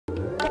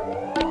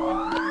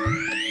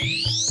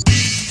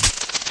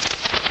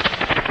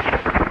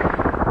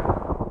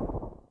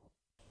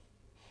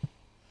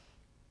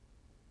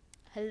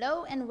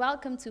Hello and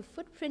welcome to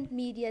Footprint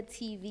Media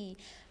TV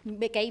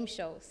game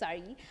show.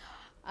 Sorry.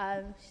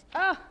 Can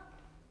I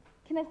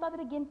start it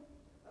again?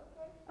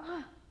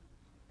 Okay.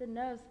 The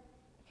nerves.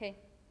 Okay.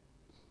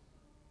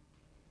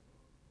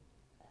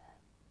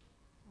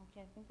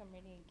 Okay, I think I'm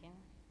ready again.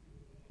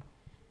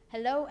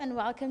 Hello and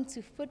welcome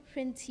to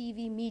Footprint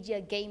TV Media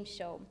Game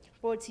Show,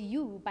 brought to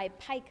you by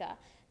Pica,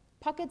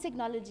 Pocket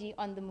Technology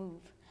on the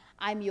Move.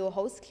 I'm your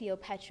host,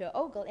 Cleopatra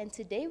Ogle, and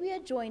today we are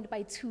joined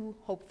by two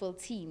hopeful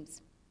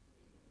teams.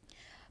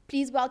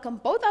 Please welcome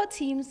both our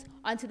teams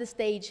onto the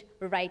stage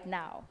right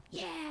now.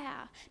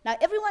 Yeah! Now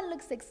everyone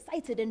looks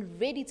excited and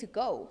ready to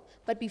go,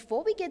 but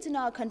before we get to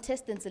know our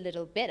contestants a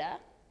little better,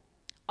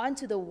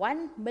 onto the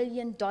 $1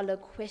 million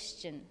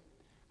question.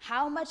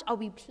 How much are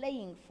we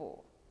playing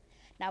for?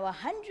 Now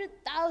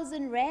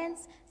 100,000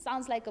 rands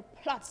sounds like a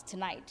plot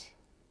tonight,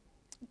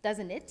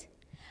 doesn't it?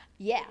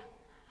 Yeah.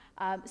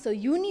 So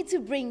you need to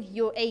bring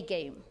your A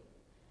game.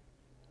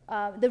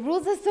 The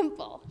rules are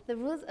simple. The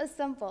rules are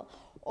simple.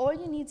 All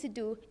you need to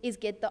do is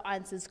get the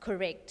answers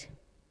correct.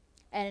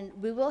 And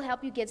we will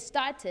help you get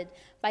started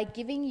by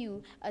giving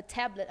you a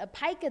tablet, a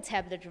Pica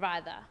tablet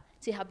rather,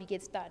 to help you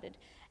get started.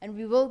 And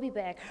we will be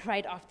back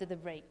right after the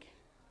break.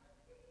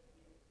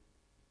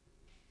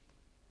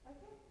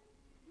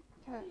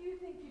 What do you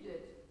think you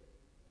did?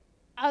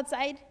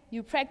 Outside,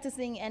 you're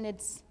practicing and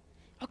it's,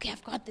 okay,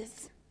 I've got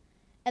this.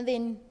 And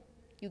then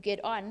you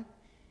get on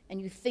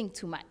and you think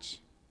too much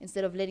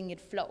instead of letting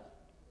it flow.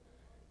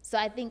 So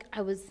I think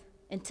I was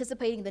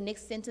anticipating the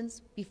next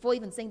sentence before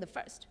even saying the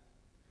first.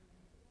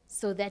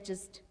 So that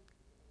just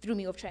threw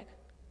me off track. I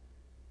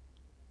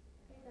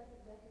think that's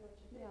exactly what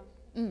you did.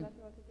 Mm.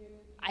 Exactly what you did.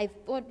 I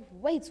thought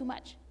way too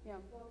much. Yeah.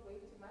 You thought way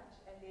too much,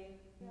 and then,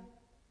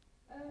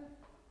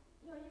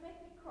 you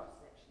make me cross,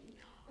 actually.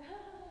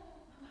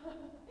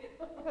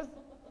 because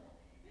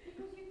you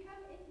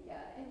come in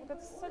here, and you've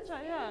got such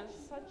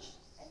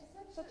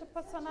a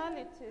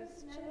personality,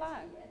 such a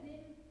life.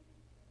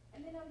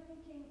 And then I'm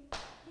thinking,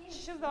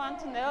 she's the one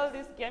to nail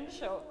this game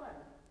show.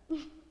 And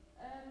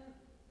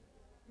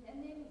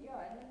then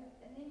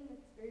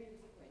it's very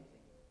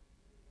disappointing.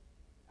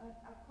 I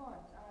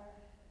can't.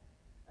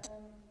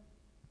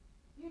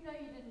 You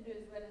didn't do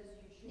as well as you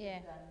should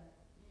have done.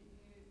 You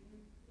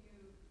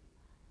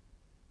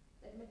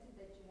admitted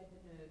that you had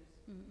the nerves.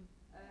 Mm.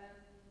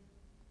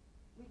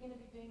 We're going to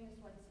be doing this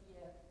once a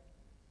year.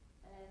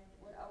 And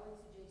what I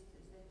would suggest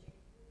is that you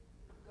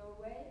go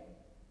away,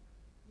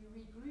 you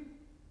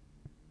regroup.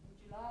 In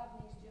July of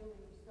next year,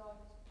 when we start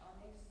our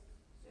next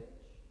search,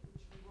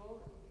 which we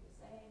will, it will be the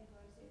same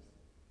process,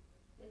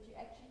 that you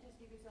actually just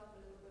give yourself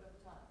a little bit of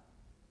time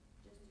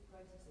just to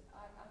process it.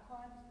 I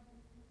can't,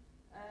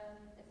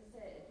 as I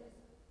say, it was...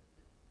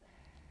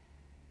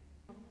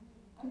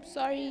 I'm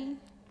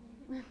sorry.